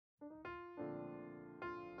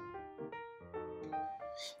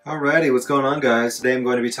Alrighty, what's going on, guys? Today I'm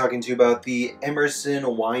going to be talking to you about the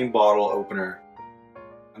Emerson wine bottle opener.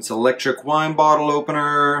 It's an electric wine bottle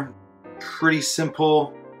opener, pretty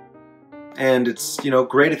simple, and it's,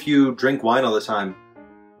 great if you drink wine all the time.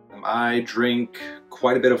 I drink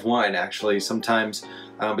quite a bit of wine, actually. Sometimes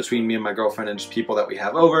between me and my girlfriend and just people that we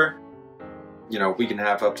have over, we can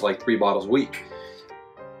have up to like 3 bottles a week.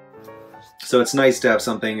 So it's nice to have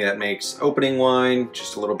something that makes opening wine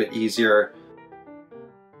just a little bit easier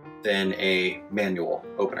than a manual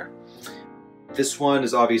opener. This one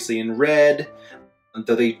is obviously in red,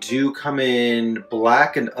 though they do come in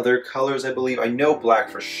black and other colors, I believe. I know black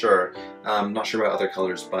for sure. I'm not sure about other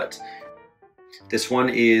colors, but this one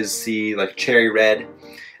is the cherry red.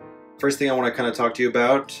 First thing I want to kind of talk to you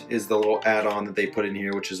about is the little add-on that they put in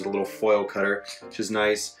here, which is a little foil cutter, which is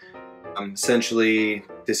nice. Essentially,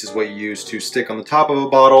 this is what you use to stick on the top of a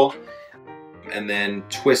bottle and then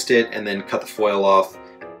twist it and then cut the foil off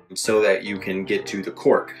so that you can get to the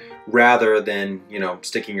cork rather than,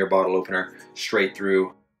 sticking your bottle opener straight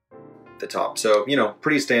through the top. So,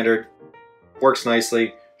 pretty standard, works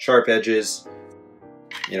nicely, sharp edges,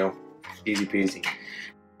 easy peasy.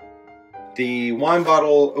 The wine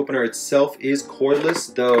bottle opener itself is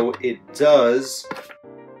cordless, though it does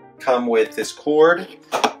come with this cord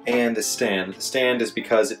and the stand. The stand is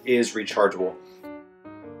because it is rechargeable.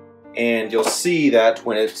 And you'll see that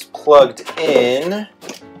when it's plugged in,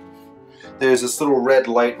 there's this little red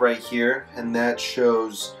light right here, and that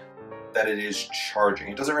shows that it is charging.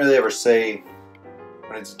 It doesn't really ever say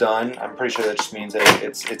when it's done. I'm pretty sure that just means that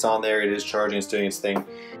it's on there, it is charging, it's doing its thing.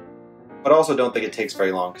 But I also don't think it takes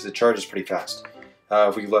very long because it charges pretty fast.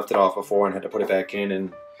 If we left it off before and had to put it back in,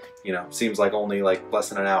 and seems like only less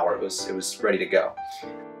than an hour, it was ready to go.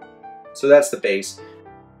 So that's the base.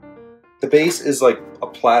 The base is like a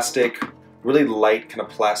plastic, really light, kind of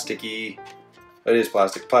plasticky. It is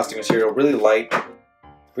plastic material, really light,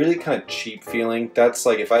 really kind of cheap feeling. That's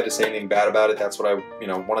if I had to say anything bad about it, that's what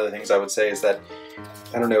one of the things I would say is that,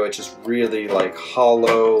 I don't know, it's just really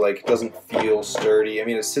hollow, it doesn't feel sturdy. I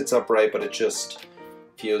mean, it sits upright, but it just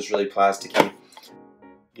feels really plasticky.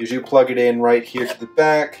 Usually plug it in right here to the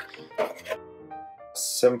back,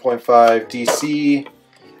 7.5 DC.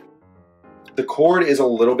 The cord is a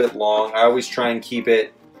little bit long. I always try and keep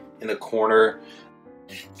it in the corner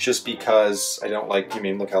just because I don't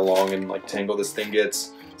look how long and tangled this thing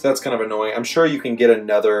gets. So that's kind of annoying. I'm sure you can get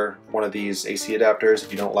another one of these AC adapters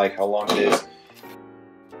if you don't like how long it is.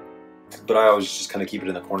 But I always just kind of keep it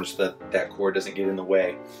in the corner so that that cord doesn't get in the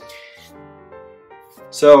way.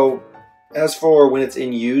 So as for when it's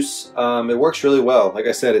in use, it works really well. Like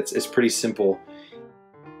I said, it's pretty simple.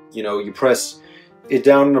 You press it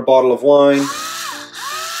down in a bottle of wine,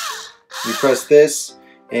 you press this,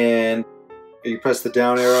 and you press the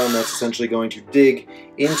down arrow, and that's essentially going to dig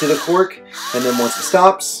into the cork, and then once it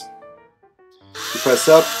stops, you press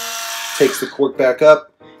up, takes the cork back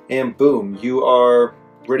up, and boom, you are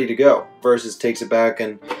ready to go. Versus takes it back,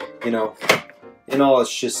 and in all,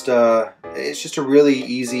 it's just a really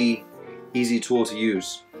easy tool to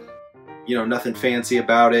use. Nothing fancy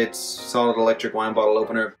about it. Solid electric wine bottle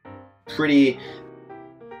opener. Pretty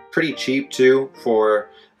cheap too for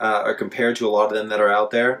or compared to a lot of them that are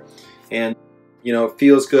out there. And it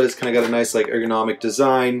feels good. It's kind of got a nice ergonomic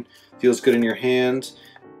design. Feels good in your hand.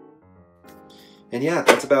 And yeah,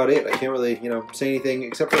 that's about it. I can't really say anything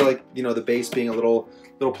except for the base being a little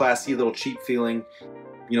plasticky, little cheap feeling.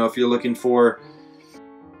 If you're looking for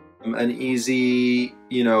an easy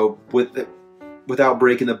without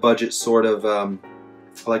breaking the budget sort of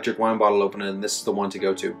electric wine bottle opener, then this is the one to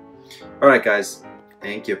go to. Alright guys,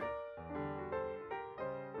 thank you.